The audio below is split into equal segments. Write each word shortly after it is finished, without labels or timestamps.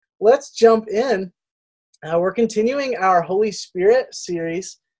let's jump in. We're continuing our Holy Spirit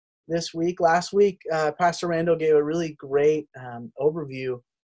series this week. Last week, Pastor Randall gave a really great overview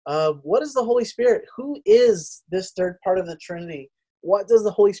of what is the Holy Spirit? Who is this third part of the Trinity? What does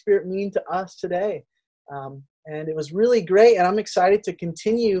the Holy Spirit mean to us today? And it was really great, and I'm excited to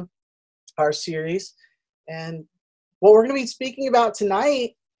continue our series. And what we're going to be speaking about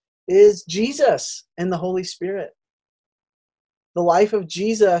tonight is Jesus and the Holy Spirit. The life of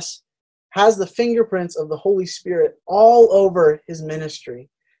Jesus has the fingerprints of the Holy Spirit all over his ministry.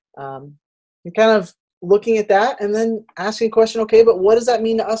 And kind of looking at that and then asking a question, okay, but what does that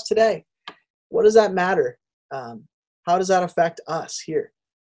mean to us today? What does that matter? How does that affect us here?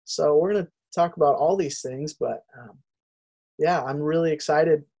 So we're going to talk about all these things, but I'm really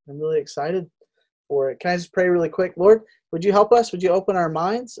excited. I'm really excited for it. Can I just pray really quick? Lord, would you help us? Would you open our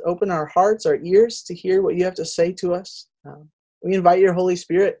minds, open our hearts, our ears to hear what you have to say to us? We invite your Holy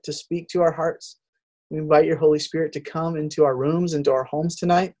Spirit to speak to our hearts. We invite your Holy Spirit to come into our rooms, into our homes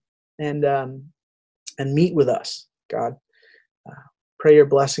tonight, and meet with us, God. Pray your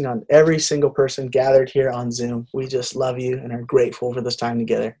blessing on every single person gathered here on Zoom. We just love you and are grateful for this time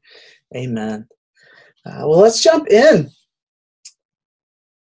together. Amen. Well, let's jump in.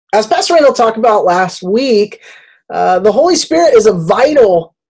 As Pastor Randall talked about last week, the Holy Spirit is a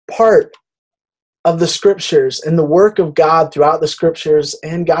vital part of the Scriptures and the work of God throughout the Scriptures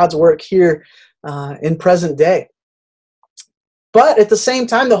and God's work here in present day. But at the same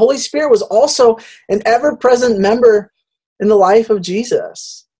time, the Holy Spirit was also an ever-present member in the life of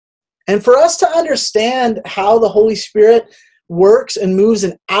Jesus. And for us to understand how the Holy Spirit works and moves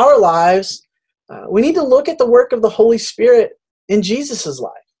in our lives, we need to look at the work of the Holy Spirit in Jesus'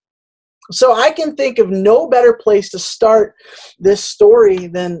 life. So I can think of no better place to start this story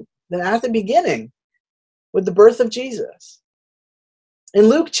than at the beginning with the birth of Jesus. In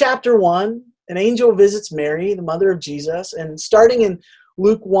Luke chapter 1, an angel visits Mary, the mother of Jesus, and starting in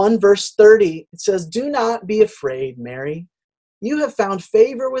Luke 1, verse 30, it says, "Do not be afraid, Mary. You have found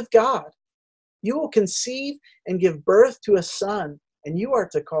favor with God. You will conceive and give birth to a son, and you are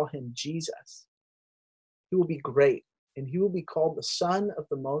to call him Jesus. He will be great, and he will be called the Son of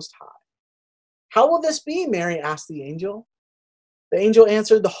the Most High." "How will this be?" Mary asked the angel. The angel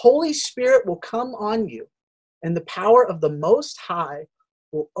answered, "The Holy Spirit will come on you, and the power of the Most High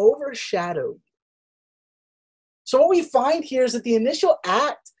will overshadow you." So what we find here is that the initial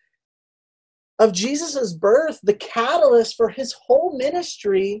act of Jesus' birth, the catalyst for his whole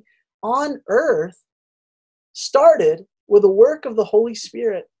ministry on earth, started with the work of the Holy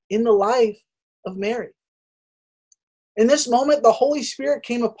Spirit in the life of Mary. In this moment, the Holy Spirit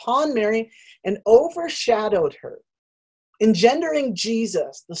came upon Mary and overshadowed her, engendering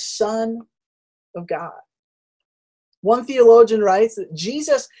Jesus, the Son of God. One theologian writes that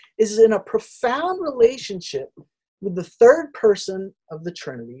Jesus is in a profound relationship with the third person of the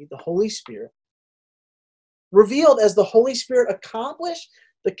Trinity, the Holy Spirit, revealed as the Holy Spirit accomplished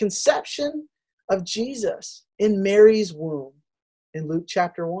the conception of Jesus in Mary's womb in Luke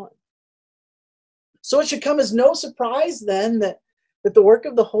chapter 1. So it should come as no surprise then that the work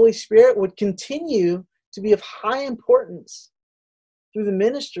of the Holy Spirit would continue to be of high importance through the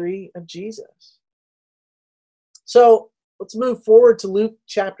ministry of Jesus. So let's move forward to Luke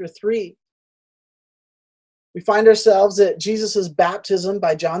chapter 3. We find ourselves at Jesus' baptism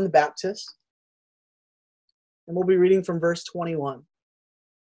by John the Baptist. And we'll be reading from verse 21.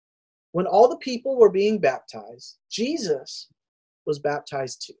 When all the people were being baptized, Jesus was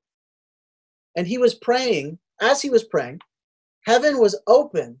baptized too. And he was praying. As he was praying, heaven was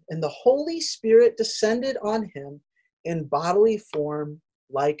open, and the Holy Spirit descended on him in bodily form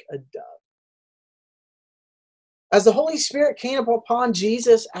like a dove. As the Holy Spirit came upon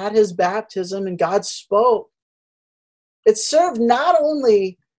Jesus at his baptism and God spoke, it served not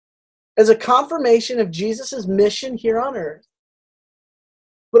only as a confirmation of Jesus' mission here on earth,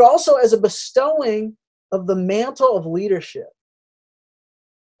 but also as a bestowing of the mantle of leadership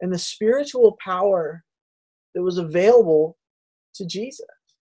and the spiritual power that was available to Jesus.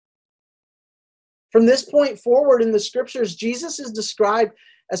 From this point forward in the Scriptures, Jesus is described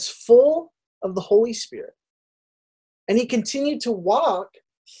as full of the Holy Spirit, and he continued to walk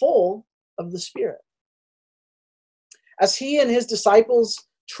full of the Spirit. As he and his disciples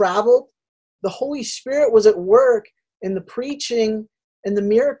traveled, the Holy Spirit was at work in the preaching and the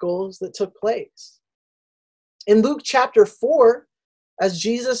miracles that took place. In Luke chapter 4, as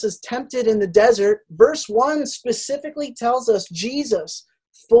Jesus is tempted in the desert, verse 1 specifically tells us Jesus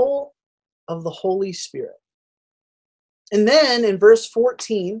full of the Holy Spirit. And then in verse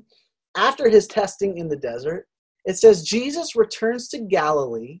 14, after his testing in the desert, it says Jesus returns to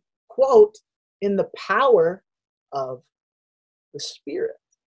Galilee quote, in the power of the Spirit.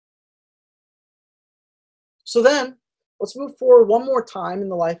 So then, let's move forward one more time in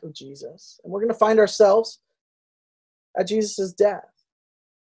the life of Jesus. And we're going to find ourselves at Jesus' death.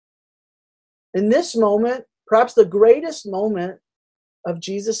 In this moment, perhaps the greatest moment of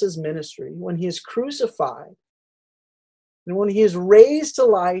Jesus' ministry, when he is crucified and when he is raised to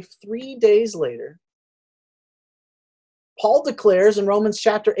life 3 days later, Paul declares in Romans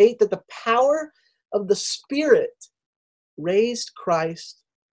chapter 8 that the power of the Spirit raised Christ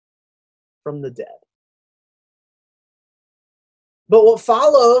from the dead. But what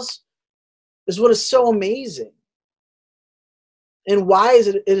follows is what is so amazing. And why is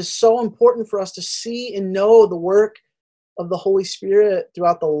it is so important for us to see and know the work of the Holy Spirit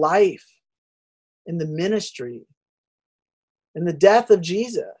throughout the life and the ministry and the death of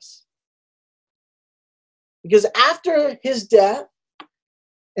Jesus. Because after his death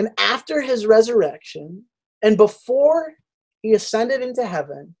and after his resurrection and before he ascended into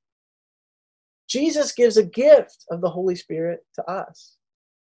heaven, Jesus gives a gift of the Holy Spirit to us.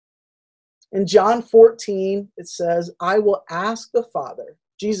 In John 14, it says, I will ask the Father.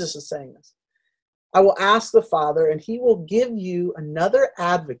 Jesus is saying this. I will ask the Father, and he will give you another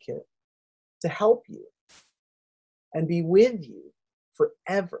advocate to help you and be with you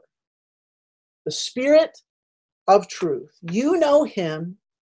forever. The Spirit of truth. You know him,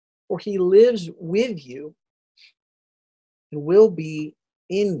 for he lives with you and will be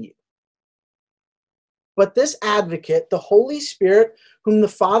in you. But this advocate, the Holy Spirit, whom the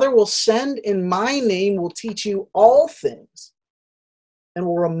Father will send in my name, will teach you all things and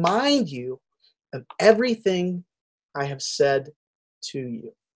will remind you of everything I have said to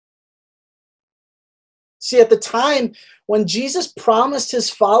you. See, at the time when Jesus promised his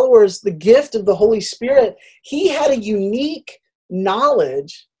followers the gift of the Holy Spirit, he had a unique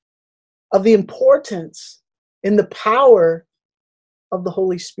knowledge of the importance and the power of the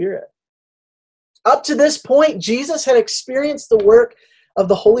Holy Spirit. Up to this point, Jesus had experienced the work of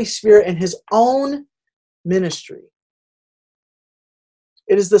the Holy Spirit in his own ministry.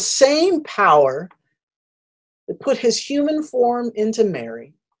 It is the same power that put his human form into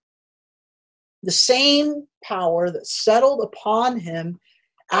Mary, the same power that settled upon him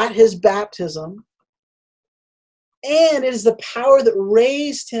at his baptism, and it is the power that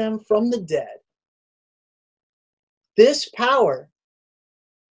raised him from the dead. This power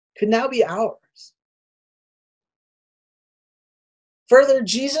could now be ours. Further,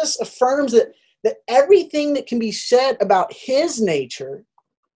 Jesus affirms that everything that can be said about his nature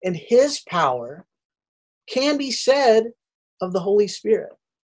and his power can be said of the Holy Spirit.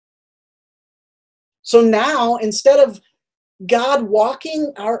 So now, instead of God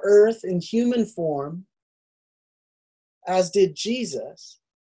walking our earth in human form, as did Jesus,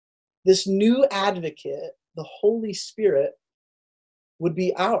 this new advocate, the Holy Spirit, would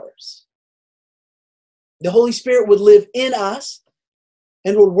be ours. The Holy Spirit would live in us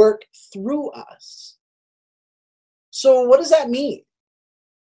and would work through us. So what does that mean?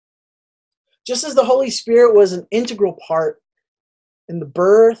 Just as the Holy Spirit was an integral part in the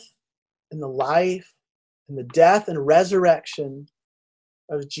birth, in the life, in the death and resurrection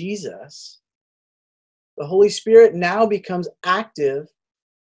of Jesus, the Holy Spirit now becomes active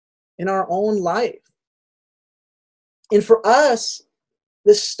in our own life. And for us,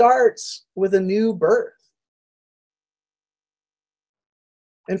 this starts with a new birth.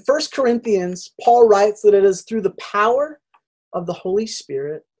 In 1 Corinthians, Paul writes that it is through the power of the Holy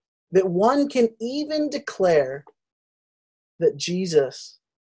Spirit that one can even declare that Jesus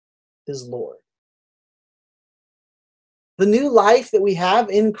is Lord. The new life that we have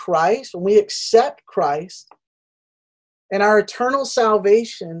in Christ, when we accept Christ, and our eternal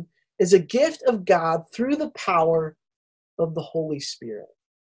salvation is a gift of God through the power of the Holy Spirit.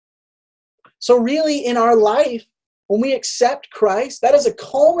 So really, in our life, when we accept Christ, that is a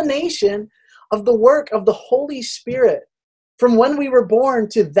culmination of the work of the Holy Spirit from when we were born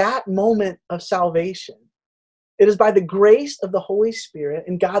to that moment of salvation. It is by the grace of the Holy Spirit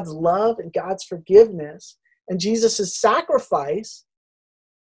and God's love and God's forgiveness and Jesus' sacrifice,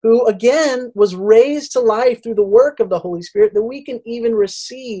 who again was raised to life through the work of the Holy Spirit, that we can even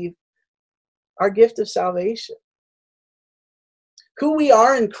receive our gift of salvation. Who we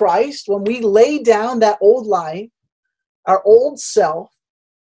are in Christ, when we lay down that old life, our old self,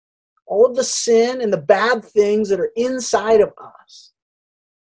 all of the sin and the bad things that are inside of us,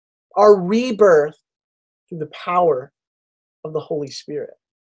 are rebirthed through the power of the Holy Spirit.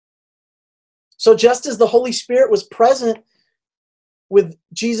 So just as the Holy Spirit was present with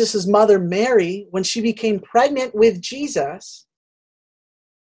Jesus' mother Mary when she became pregnant with Jesus,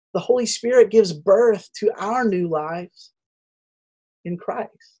 the Holy Spirit gives birth to our new lives in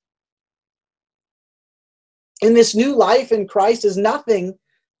Christ. And this new life in Christ is nothing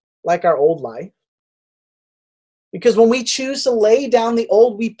like our old life. Because when we choose to lay down the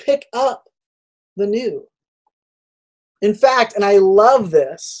old, we pick up the new. In fact, and I love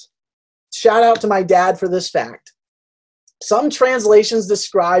this, shout out to my dad for this fact. Some translations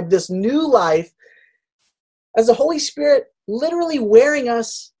describe this new life as the Holy Spirit literally wearing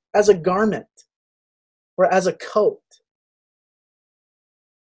us as a garment or as a coat.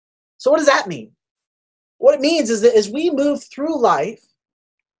 So what does that mean? What it means is that as we move through life,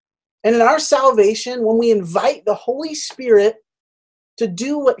 and in our salvation, when we invite the Holy Spirit to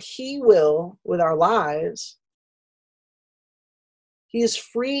do what He will with our lives, He is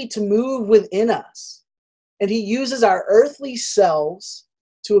free to move within us. And He uses our earthly selves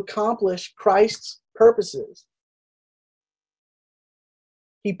to accomplish Christ's purposes.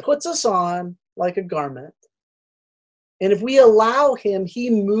 He puts us on like a garment. And if we allow Him,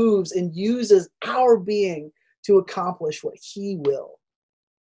 He moves and uses our being to accomplish what He will.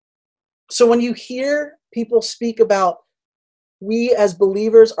 So when you hear people speak about we as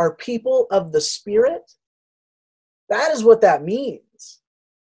believers are people of the Spirit, that is what that means.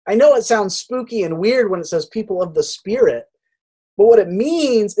 I know it sounds spooky and weird when it says people of the Spirit, but what it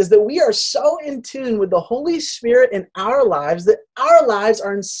means is that we are so in tune with the Holy Spirit in our lives that our lives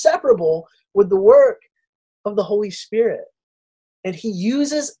are inseparable with the work of the Holy Spirit. And He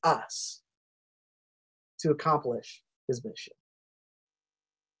uses us to accomplish His mission.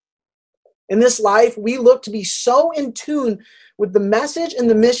 In this life, we look to be so in tune with the message and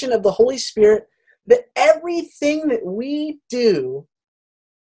the mission of the Holy Spirit that everything that we do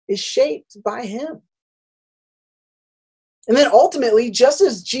is shaped by Him. And then ultimately, just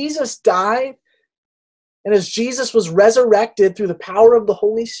as Jesus died and as Jesus was resurrected through the power of the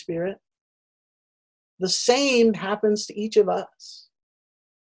Holy Spirit, the same happens to each of us.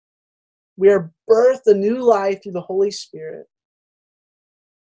 We are birthed a new life through the Holy Spirit.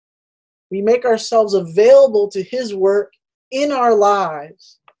 We make ourselves available to His work in our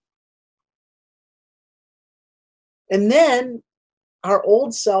lives. And then our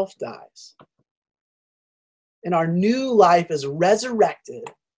old self dies. And our new life is resurrected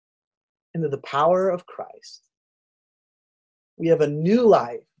into the power of Christ. We have a new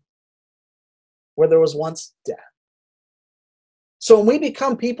life where there was once death. So when we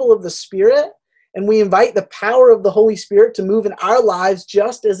become people of the Spirit and we invite the power of the Holy Spirit to move in our lives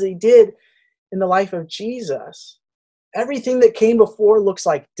just as He did in the life of Jesus, everything that came before looks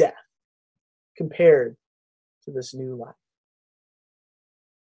like death compared to this new life.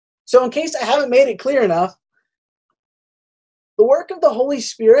 So in case I haven't made it clear enough, the work of the Holy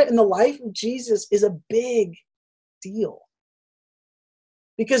Spirit in the life of Jesus is a big deal.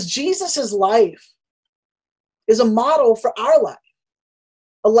 Because Jesus' life is a model for our life,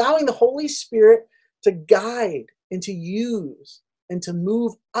 allowing the Holy Spirit to guide and to use and to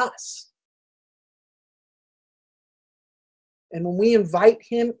move us. And when we invite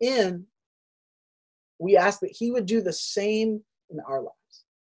Him in, we ask that He would do the same in our lives.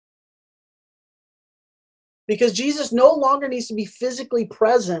 Because Jesus no longer needs to be physically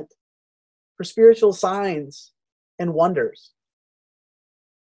present for spiritual signs and wonders.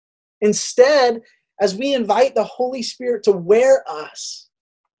 Instead, as we invite the Holy Spirit to wear us,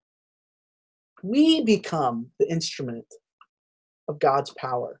 we become the instrument of God's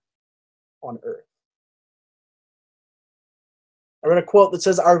power on earth. I read a quote that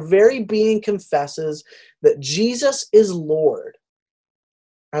says, "Our very being confesses that Jesus is Lord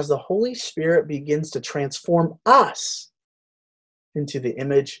as the Holy Spirit begins to transform us into the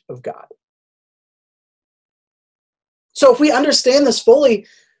image of God." So if we understand this fully,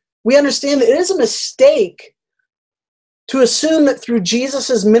 we understand that it is a mistake to assume that through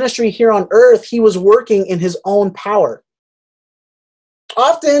Jesus' ministry here on earth, He was working in His own power.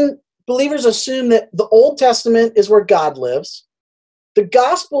 Often, believers assume that the Old Testament is where God lives, the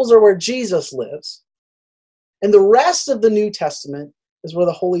Gospels are where Jesus lives, and the rest of the New Testament is where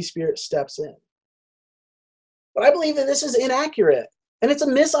the Holy Spirit steps in. But I believe that this is inaccurate, and it's a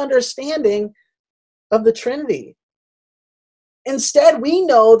misunderstanding of the Trinity. Instead, we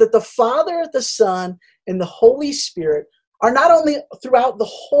know that the Father, the Son, and the Holy Spirit are not only throughout the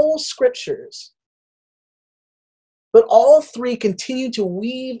whole Scriptures, but all three continue to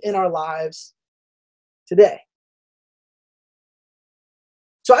weave in our lives today.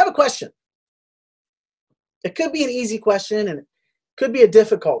 So I have a question. It could be an easy question and it could be a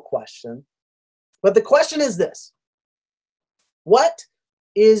difficult question, but the question is this: what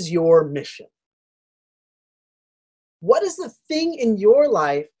is your mission? What is the thing in your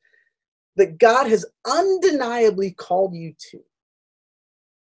life that God has undeniably called you to?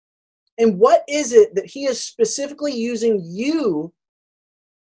 And what is it that he is specifically using you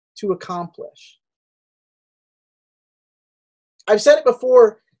to accomplish? I've said it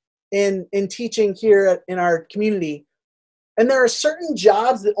before in teaching here in our community, and there are certain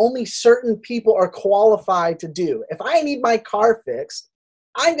jobs that only certain people are qualified to do. If I need my car fixed,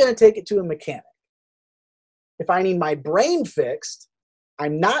 I'm going to take it to a mechanic. If I need my brain fixed,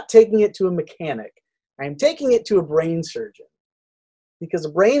 I'm not taking it to a mechanic. I'm taking it to a brain surgeon, because a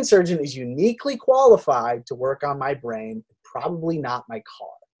brain surgeon is uniquely qualified to work on my brain, probably not my car.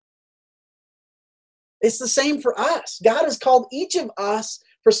 It's the same for us. God has called each of us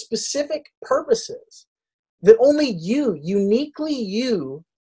for specific purposes that only you, uniquely you,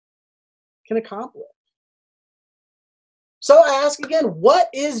 can accomplish. So I ask again, what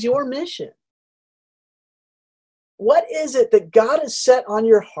is your mission? What is it that God has set on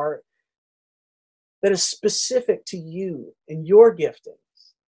your heart that is specific to you and your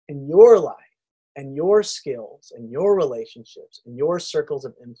giftings and your life and your skills and your relationships and your circles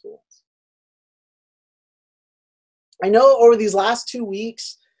of influence? I know over these last 2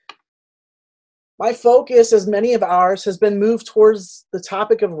 weeks, my focus, as many of ours, has been moved towards the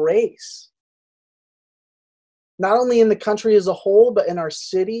topic of race. Not only in the country as a whole, but in our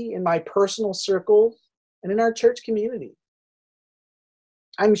city, in my personal circles, and in our church community.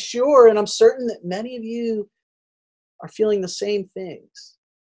 I'm sure and I'm certain that many of you are feeling the same things.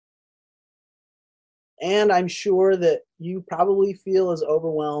 And I'm sure that you probably feel as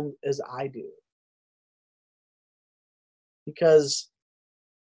overwhelmed as I do. Because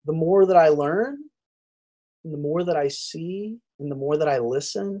the more that I learn, and the more that I see, and the more that I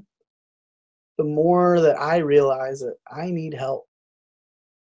listen, the more that I realize that I need help.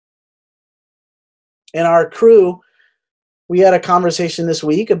 In our crew, we had a conversation this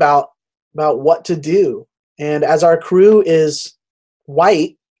week about what to do. And as our crew is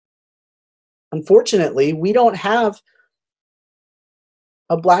white, unfortunately, we don't have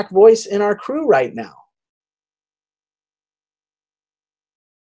a black voice in our crew right now.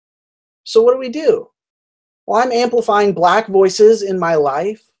 So what do? Well, I'm amplifying black voices in my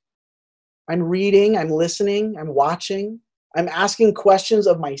life. I'm reading, I'm listening, I'm watching, I'm asking questions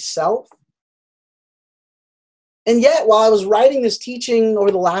of myself. And yet, while I was writing this teaching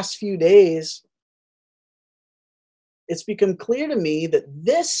over the last few days, it's become clear to me that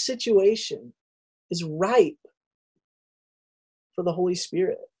this situation is ripe for the Holy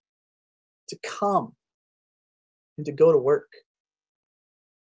Spirit to come and to go to work.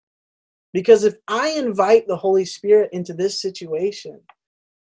 Because if I invite the Holy Spirit into this situation,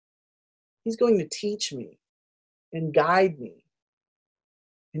 he's going to teach me and guide me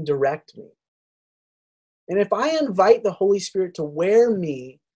and direct me. And if I invite the Holy Spirit to wear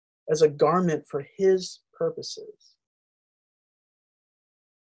me as a garment for his purposes,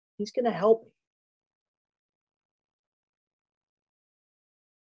 he's going to help me.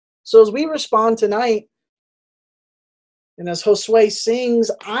 So as we respond tonight, and as Josue sings,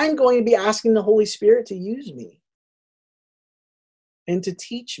 I'm going to be asking the Holy Spirit to use me and to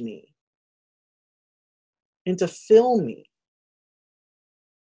teach me and to fill me.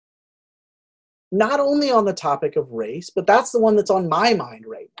 Not only on the topic of race, but that's the one that's on my mind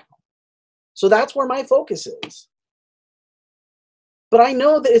right now. So that's where my focus is. But I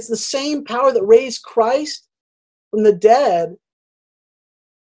know that it's the same power that raised Christ from the dead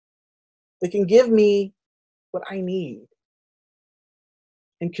that can give me what I need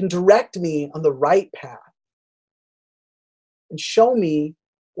and can direct me on the right path and show me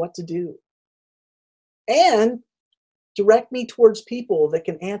what to do and direct me towards people that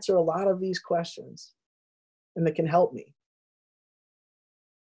can answer a lot of these questions and that can help me.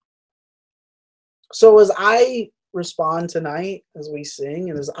 So as I respond tonight, as we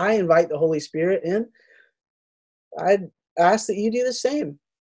sing, and as I invite the Holy Spirit in, I'd ask that you do the same.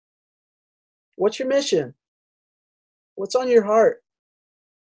 What's your mission? What's on your heart?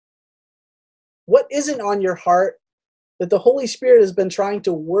 What isn't on your heart that the Holy Spirit has been trying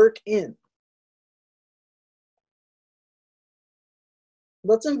to work in?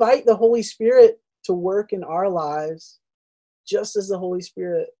 Let's invite the Holy Spirit to work in our lives just as the Holy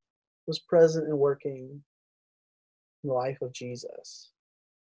Spirit was present and working in the life of Jesus.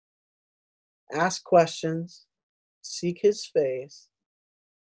 Ask questions, seek his face,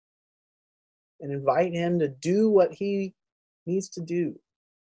 and invite him to do what he needs to do.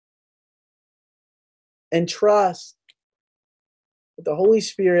 And trust that the Holy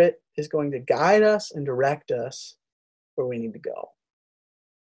Spirit is going to guide us and direct us where we need to go.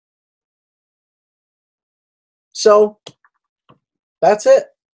 So, that's it.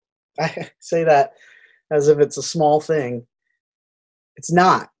 I say that as if it's a small thing. It's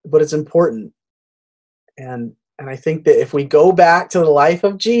not, but it's important. And I think that if we go back to the life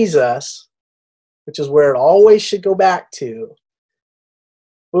of Jesus, which is where it always should go back to,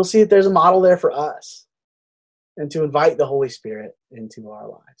 we'll see that there's a model there for us and to invite the Holy Spirit into our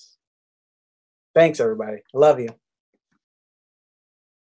lives. Thanks, everybody. I love you.